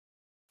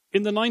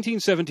In the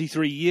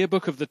 1973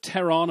 yearbook of the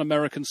Tehran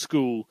American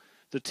School,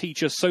 the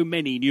teacher so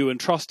many knew and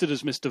trusted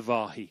as Mr.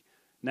 Vahey,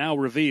 now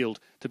revealed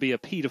to be a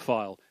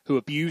paedophile who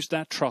abused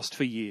that trust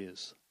for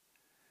years.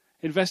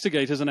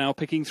 Investigators are now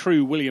picking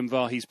through William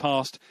Vahey's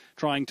past,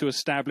 trying to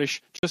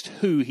establish just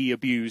who he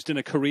abused in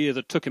a career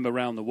that took him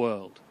around the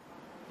world.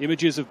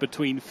 Images of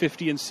between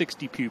 50 and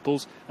 60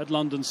 pupils at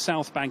London's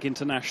Southbank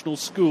International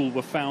School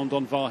were found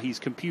on Vahey's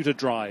computer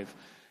drive.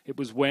 It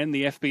was when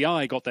the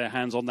FBI got their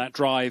hands on that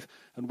drive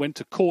and went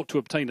to court to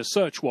obtain a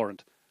search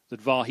warrant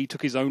that Vahey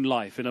took his own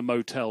life in a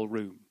motel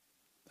room.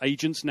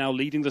 Agents now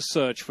leading the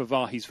search for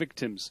Vahey's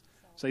victims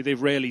say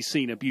they've rarely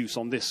seen abuse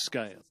on this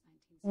scale.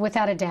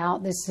 Without a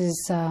doubt, this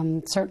is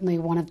certainly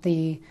one of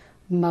the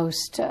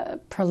most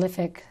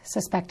prolific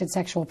suspected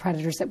sexual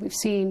predators that we've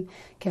seen,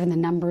 given the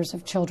numbers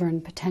of children,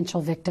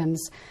 potential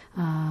victims,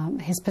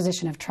 his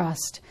position of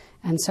trust,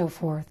 and so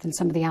forth, and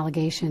some of the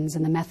allegations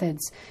and the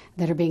methods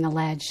that are being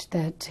alleged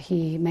that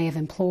he may have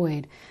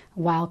employed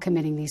while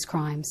committing these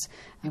crimes.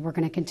 And we're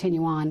going to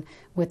continue on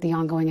with the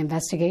ongoing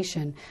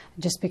investigation.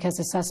 Just because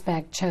a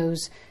suspect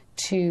chose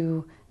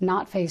to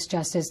not face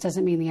justice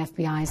doesn't mean the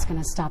FBI is going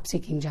to stop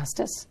seeking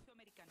justice.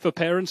 For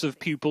parents of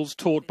pupils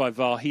taught by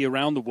Vahey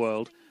around the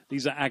world,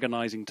 these are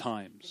agonizing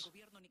times.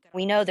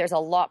 We know there's a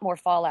lot more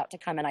fallout to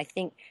come, and I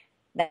think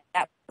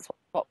that's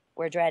what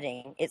we're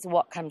dreading. It's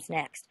what comes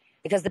next,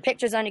 because the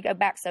pictures only go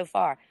back so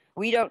far.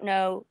 We don't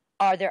know,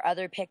 are there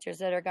other pictures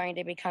that are going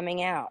to be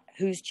coming out?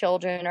 Whose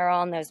children are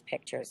on those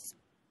pictures?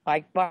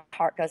 My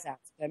heart goes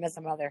out to them as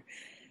a mother.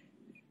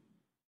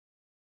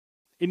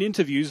 In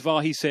interviews,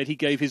 Vahey said he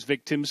gave his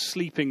victims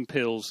sleeping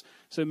pills,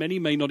 so many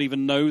may not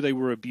even know they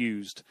were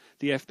abused.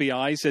 The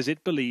FBI says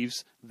it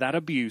believes that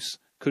abuse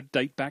could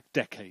date back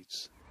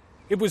decades.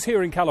 It was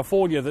here in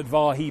California that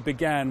Vahey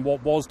began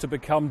what was to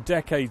become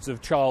decades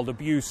of child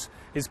abuse.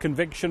 His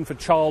conviction for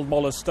child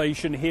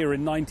molestation here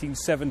in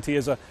 1970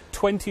 as a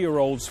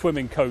 20-year-old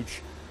swimming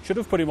coach should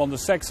have put him on the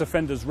sex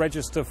offenders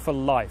register for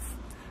life.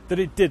 That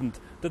it didn't,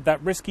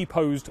 that risk he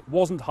posed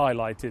wasn't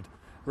highlighted,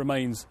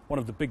 remains one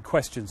of the big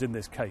questions in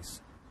this case.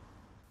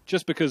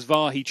 Just because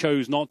Vahey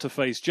chose not to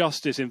face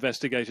justice,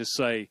 investigators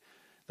say,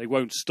 they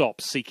won't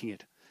stop seeking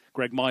it.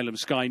 Greg Milam,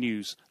 Sky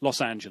News,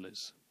 Los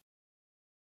Angeles.